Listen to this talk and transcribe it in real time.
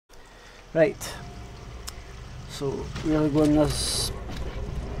Right. So we're going this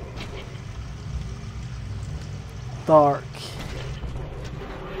dark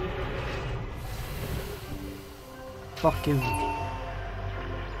fucking.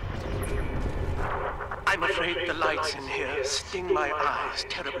 I'm afraid the lights in here sting my eyes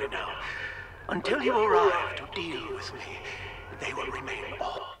terribly now. Until you arrive to deal with me, they will remain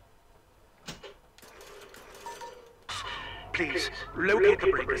off. Please, locate the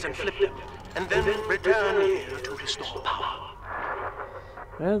breakers and flip them, and then return here to restore power.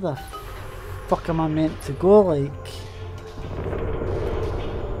 Where the fuck am I meant to go, like?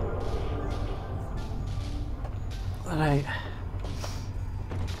 Alright.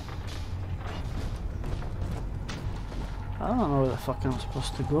 I don't know where the fuck I'm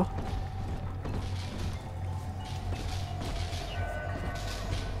supposed to go.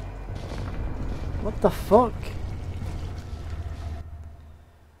 What the fuck?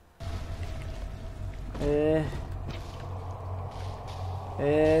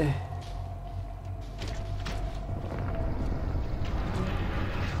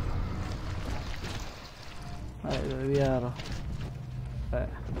 Right, there we are. Right.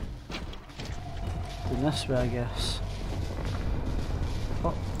 Going this way, I guess.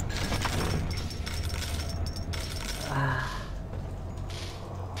 Oh.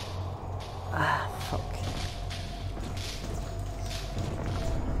 Fuck.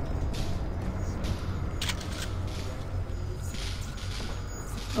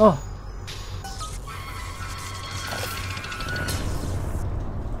 Oh.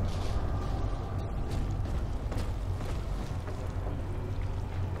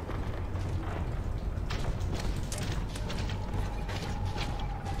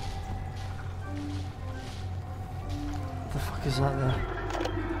 What the fuck is that there?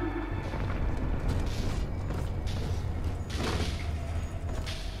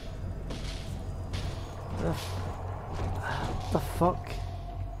 What the fuck?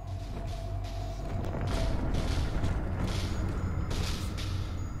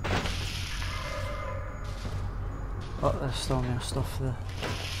 Oh, there's still more stuff there.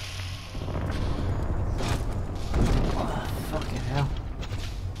 Oh, fucking hell.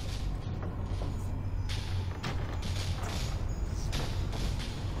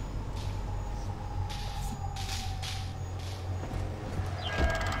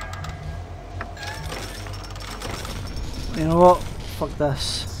 You know what? Fuck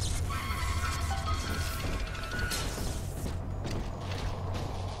this.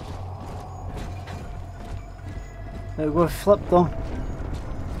 There we go, flip them.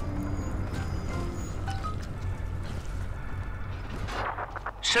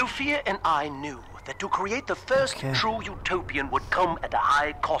 Sophia and I knew that to create the first true utopian would come at a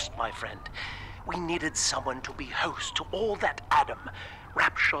high cost, my friend. We needed someone to be host to all that Adam,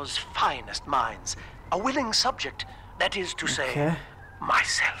 Rapture's finest minds. A willing subject, that is to say,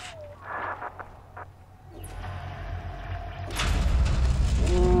 myself.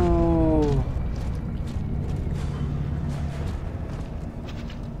 Ooh.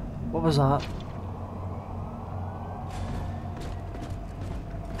 What was that?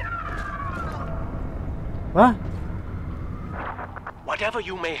 What? Whatever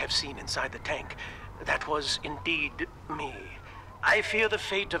you may have seen inside the tank, that was indeed me. I fear the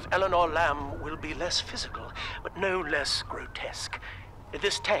fate of Eleanor Lamb will be less physical, but no less grotesque.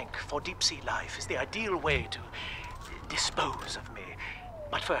 This tank for deep-sea life is the ideal way to dispose of me.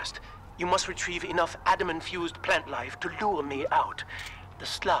 But first, you must retrieve enough Adam-infused plant life to lure me out. The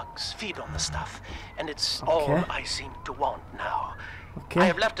slugs feed on the stuff, and it's all I seem to want now. I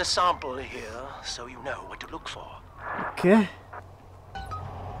have left a sample here, so you know what to look for. Okay.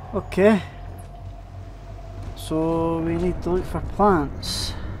 So we need to look for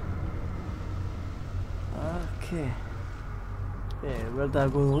plants. Okay. Yeah, where did I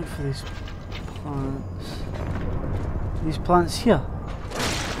go to look for these plants? These plants here?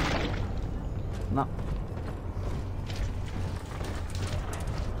 No.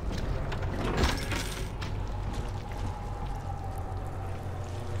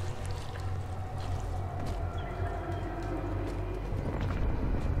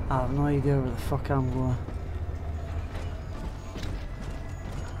 I have no idea where the fuck I'm going.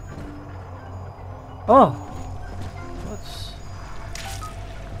 Oh! What's...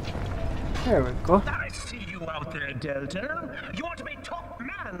 There we go. I see you out there, Delta. You want to be top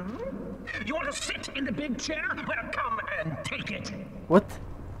man? You want to sit in the big chair? Well, come and take it. What?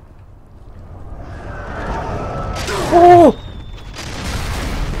 Oh!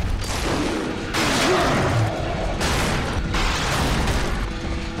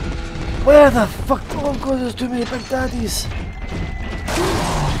 Where the fuck? Oh god, there's too many big daddies.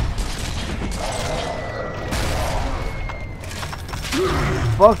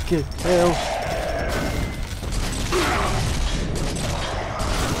 Fucking hell.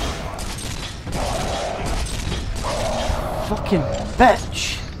 Fucking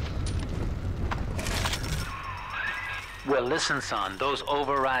bitch. Well, listen, son, those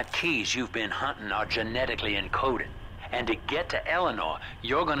override keys you've been hunting are genetically encoded. And to get to Eleanor,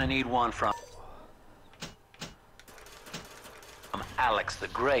 you're gonna need one from Alex the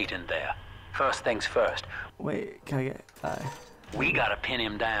Great in there. First things first. Wait, can I get... We gotta pin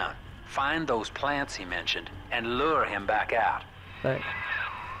him down. Find those plants he mentioned, and lure him back out. Right.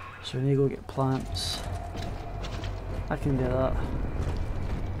 So we need to go get plants. I can do that.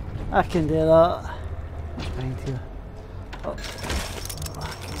 I can do that. What's behind here? Oh.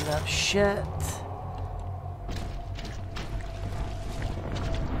 I can do that shit.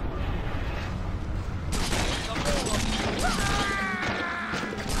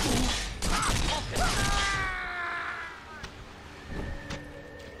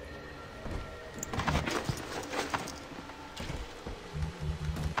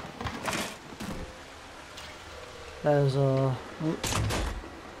 There's a...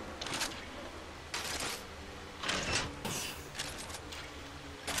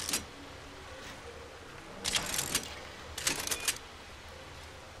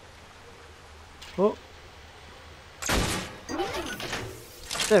 Oh.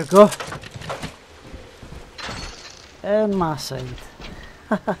 There we go. And my side.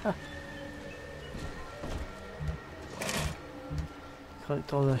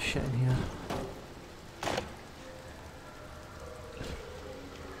 Collect all this shit in here.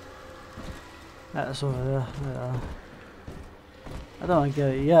 That's over there. I don't want to get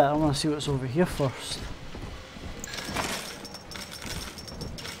it yet. I want to see what's over here first.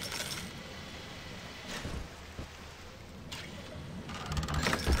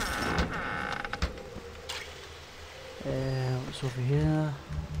 What's over here?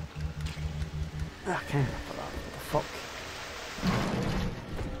 I can't put that. What the fuck?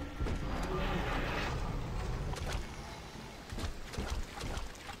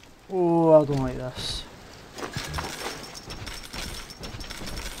 Oh, I don't like this.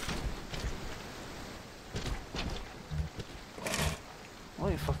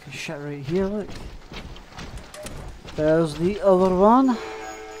 What fucking shit right here, look. There's the other one.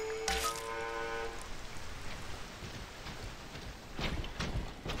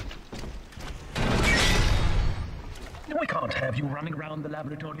 We can't have you running around the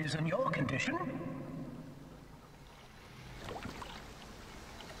laboratories in your condition.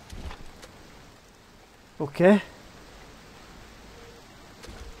 Okay.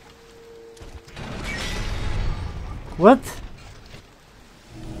 What?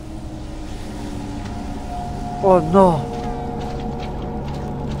 Oh no.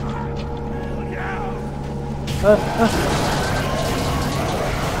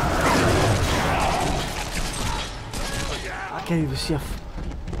 I can't even see a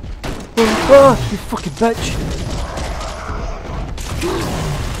oh, you fucking bitch.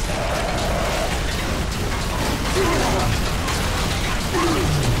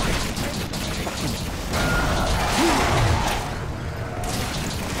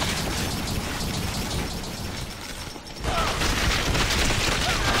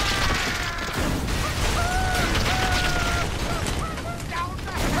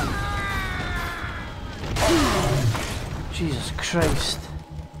 Jesus Christ.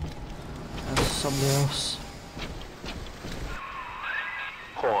 That's somebody else.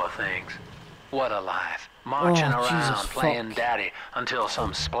 Poor things. What a life. Marching around playing daddy until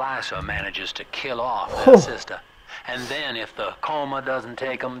some splicer manages to kill off their sister. And then if the coma doesn't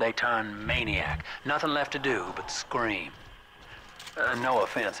take them, they turn maniac. Nothing left to do but scream. No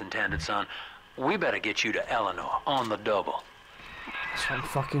offense intended, son. We better get you to Eleanor on the double. That's what I'm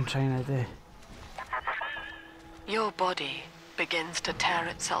fucking trying to do. Your body begins to tear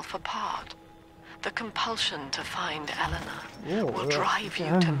itself apart. The compulsion to find Eleanor will drive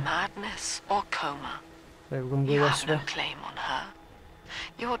you to madness or coma. Right, we're going to go You this have no way. claim on her.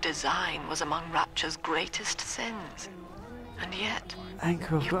 Your design was among Rapture's greatest sins. And yet, I think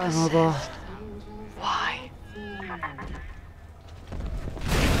we've you got another. persist. Why?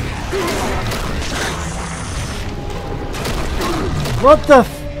 What the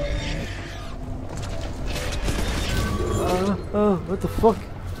f... what the fuck?